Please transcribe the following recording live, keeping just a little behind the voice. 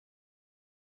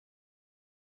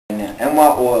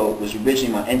NyOil was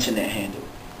originally my internet handle,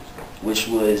 which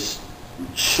was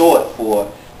short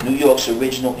for New York's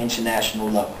original international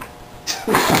lover. This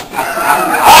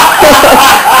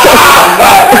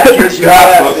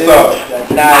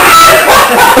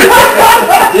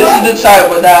is the type,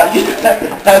 but now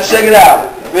check it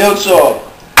out. Real talk.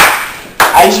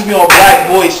 I used to be on Black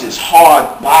Voices,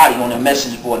 hard body on the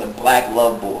message board, the Black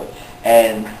Love board,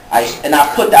 and I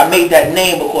made that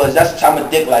name because that's the time of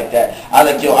dick like that. I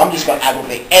was like, yo, I'm just gonna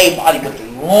aggravate everybody with the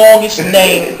longest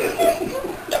name,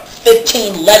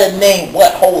 15-letter name,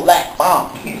 what, hold that,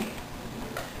 bomb.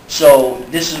 So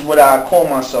this is what I call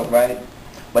myself, right?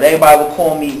 But everybody would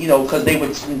call me, you know, because they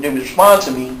would respond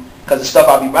to me, because the stuff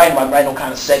I be writing, I write no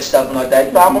kind of sex stuff and like that.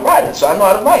 You know, I'm a writer, so I know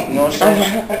how to write, you know what I'm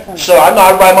saying? So I know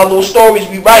how to write my little stories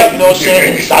we write, you know what I'm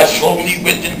saying? And I slowly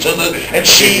went into and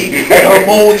she and her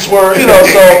moons were, you know,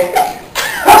 so, you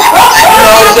know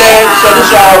what I'm saying? So this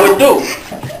is what I would do.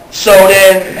 So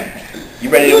then,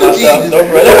 you ready to get my stuff? No,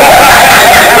 brother.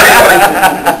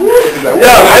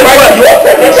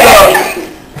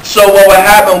 So what would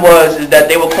happen was is that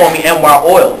they would call me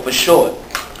NyOil for short.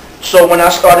 So when I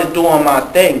started doing my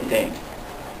thing,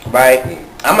 right?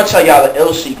 I'm gonna tell y'all the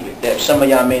ill secret that some of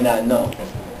y'all may not know.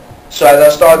 So as I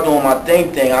started doing my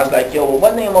thing, I was like, yo, well,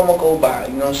 what name I'm gonna go by?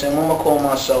 You know what I'm saying? What I'm gonna call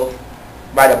myself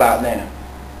right about now?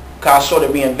 Cause I was sort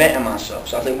of reinventing myself.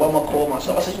 So I was like, what am I gonna call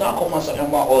myself? I said, no, I'll call myself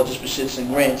NyOil just for shits and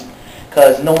grins.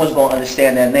 Cause no one's gonna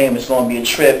understand that name. It's gonna be a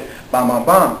trip by my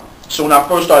bomb. So when I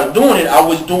first started doing it, I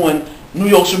was doing New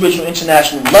York's original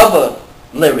international lover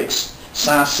lyrics.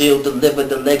 Sign sealed, delivered,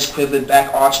 the legs quivered,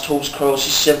 back arched, toes curled, she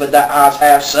shivered, the eyes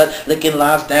half shut, licking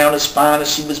lines down her spine, and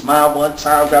she was mine one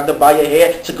time, grabbed her by her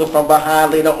hair, took her from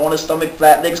behind, laid her on her stomach,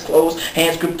 flat legs closed,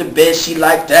 hands gripped the bed, she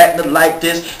liked that and like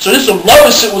this. So this some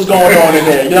loving shit was going on in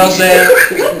there, you know what I'm saying?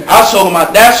 I was talking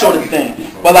about that sort of thing.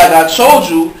 But like I told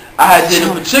you, I had did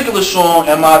a particular song,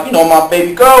 and my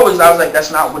baby girl I was like,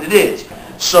 that's not what it is.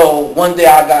 So one day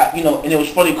I got, and it was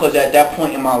funny because at that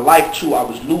point in my life too, I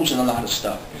was losing a lot of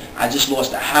stuff. I just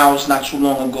lost a house not too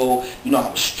long ago. I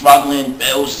was struggling,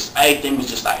 bills, everything was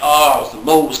just like, the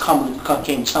load was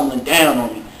came tumbling down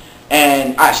on me.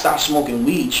 And I stopped smoking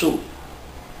weed too.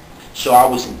 So I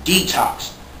was in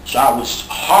detox. So I was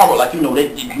horrible, like,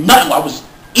 nothing, I was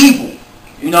evil.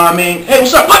 You know what I mean? Hey,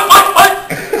 what's up?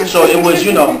 What? So it was,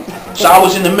 so I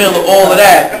was in the middle of all of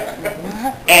that.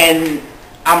 And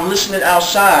I'm listening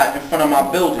outside in front of my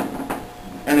building.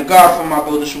 And the guy from my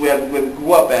building is where we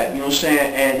grew up at, you know what I'm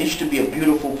saying? And it used to be a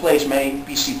beautiful place, man.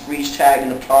 You see freeze tag in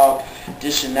the park,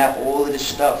 this and that, all of this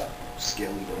stuff.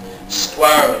 Scary though.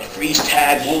 Swerve, freeze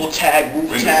tag, bull tag,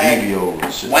 roof tag,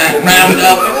 round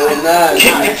up,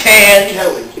 kick the can,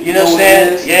 you know what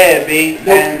I'm saying? Yeah, B.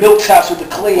 Milk tops with the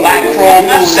clay. Black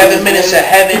chrome, 7 minutes of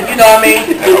heaven, you know what I mean?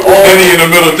 In the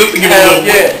middle, just to give a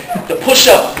yeah. The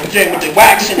push-up with the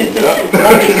wax in it, the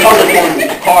multi-colored one, the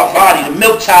hard body, the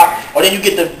milk top, or then you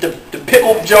get the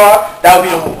pickle jar, that would be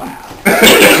the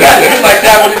like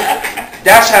that one.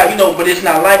 That's how, but it's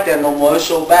not like that no more. It's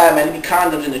so bad, man. There be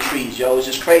condoms in the trees, yo. It's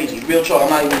just crazy. Real talk, I'm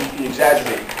not even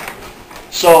exaggerating.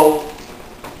 So,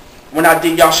 when I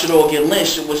did Y'all Should All Get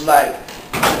Lynched, it was like,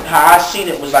 how I seen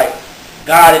it was like,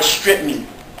 God had stripped me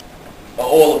of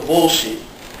all the bullshit.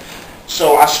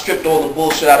 So I stripped all the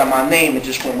bullshit out of my name and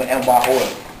just went with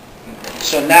NyOil.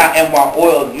 So now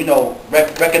NyOil,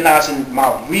 recognizing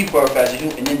my rebirth as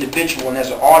an individual and as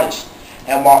an artist.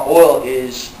 NyOil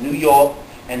is New York,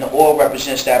 and the oil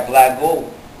represents that black gold.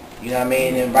 You know what I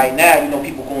mean? And right now,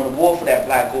 people going to war for that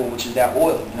black gold, which is that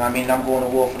oil. You know what I mean? I'm going to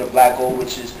war for the black gold,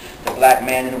 which is the black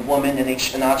man and the woman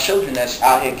and our children that's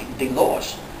out here, they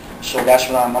lost. So that's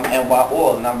what I'm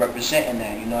NyOil, and I'm representing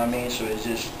that. You know what I mean? So it's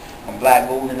just, I'm black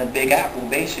gold in a big apple,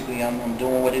 basically. I'm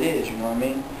doing what it is, you know what I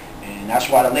mean? And that's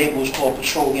why the label is called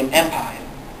Petroleum Empire.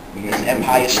 It's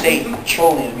Empire State,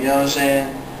 Petroleum, you know what I'm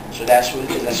saying? So that's what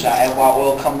it is. That's how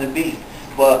NyOil come to be.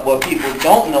 But what people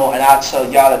don't know, and I'll tell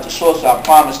y'all at the source, I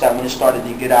promise that when it started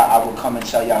to get out, I will come and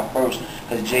tell y'all first.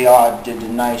 Because JR did the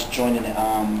nice joining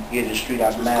here the street. I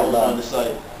was mad love. It's on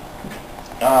the site.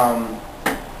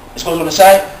 It goes on the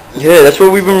site? Yeah, that's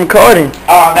what we've been recording.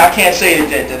 I can't say it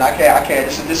then. I can't.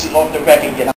 This is off the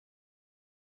record yet.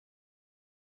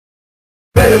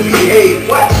 Better behave.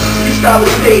 What? You style the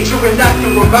stage. You're an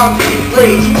actor about to get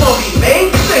played. You won't be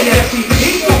made. Say that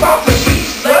TV. You're about to be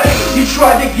slayed. You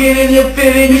tried to get in and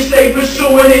fit in. You stay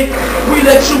pursuing it. We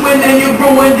let you in and you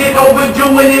ruined it.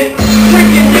 Overdoing it.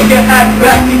 Freaking nigga act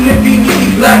back. You can be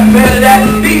me. Black man of that.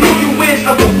 Be who you is.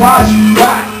 Otherwise you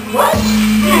ride. What?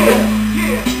 Yeah.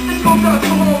 Go down to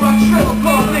all my trailer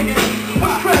park niggas.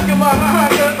 I'm cracking my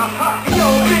cracker. Yo,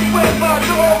 big wet by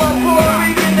all my Puerto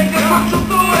Rican niggas. What you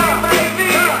doing, man?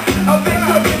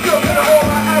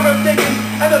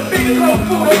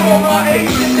 all my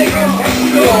Asian niggas,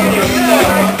 we all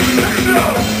niggas.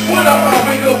 What up my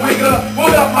wigger,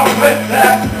 what up my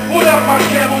wetback, what up my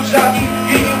camel jockey,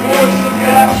 getting boys some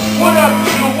gas. What up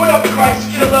you, what up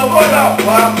Christ killer, what up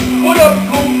Wop, what up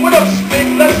Goon, what up Spick,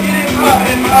 let's get it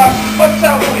poppin' pop. My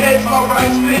taco heads, my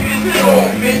rice fingers, it all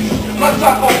fits. My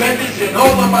taco benders and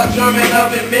all of my German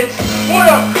oven mitts. What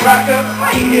up cracker,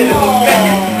 I ain't here to offend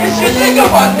you. It's your nigga,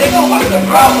 my nigga, what's the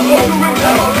problem? Don't you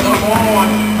remember? Come on,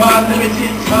 time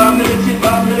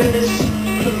limitless.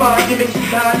 The five gimmicks, the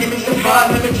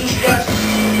five limitless, yes.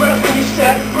 Breath for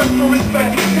respect, breath for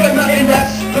respect. There's nothing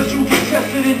less, cause you get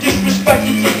tested and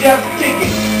disrespected to death. Take it,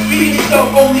 be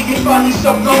yourself only, get find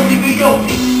yourself lonely, be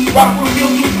only. Rock with real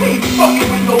new tape, fucking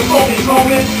with no phonies,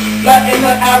 homie. Latin,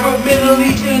 the Arab, Middle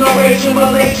Eastern, or Asian,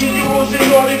 Malaysian, Euros, and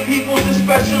Nordic peoples,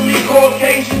 especially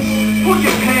Caucasians. Pull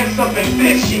your pants up and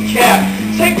fix your cap.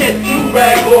 Take that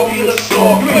do-rag off your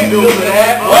saw. You ain't built for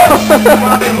that.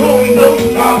 Robbing hood, we know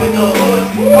you robbing the hood.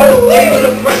 All the day of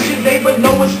the pressure, they but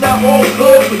know it's not all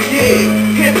good. But yeah,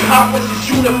 hip-hop was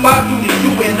just unified through the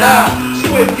you and I.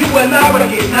 So if you and I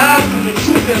recognize through the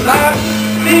truth and lies,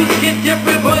 things get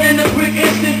different, but in a quick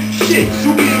instant, shit,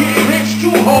 you be getting rich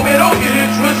too, homie, don't get it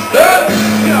twisted.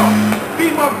 Yo, be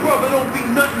my brother, don't be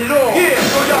nothing at all. Yeah,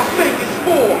 so y'all think it's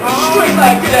for. Straight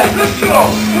like that, let's go.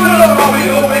 What up, my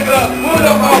wigger? What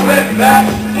up, my wetback?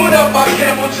 What up, my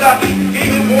camel jockey?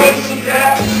 Giving boys some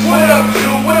gas. What up,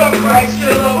 you? What up, Christ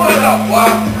killer? What up, Wop?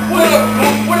 What up,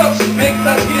 Luke? What up, Spick?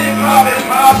 Let's get it poppin'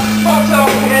 pop. My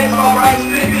taco heads, my rice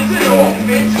fingers, it all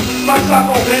fits. My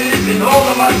taco benders and all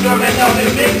of my German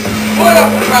oven mitts. What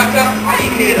up, cracker? I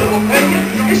ain't here to offend you.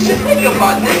 It's your nigga,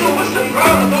 my nigga. What's the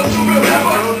problem? Don't you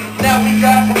remember? Now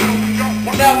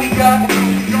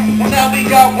we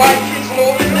got white kids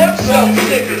holding themselves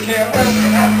niggas.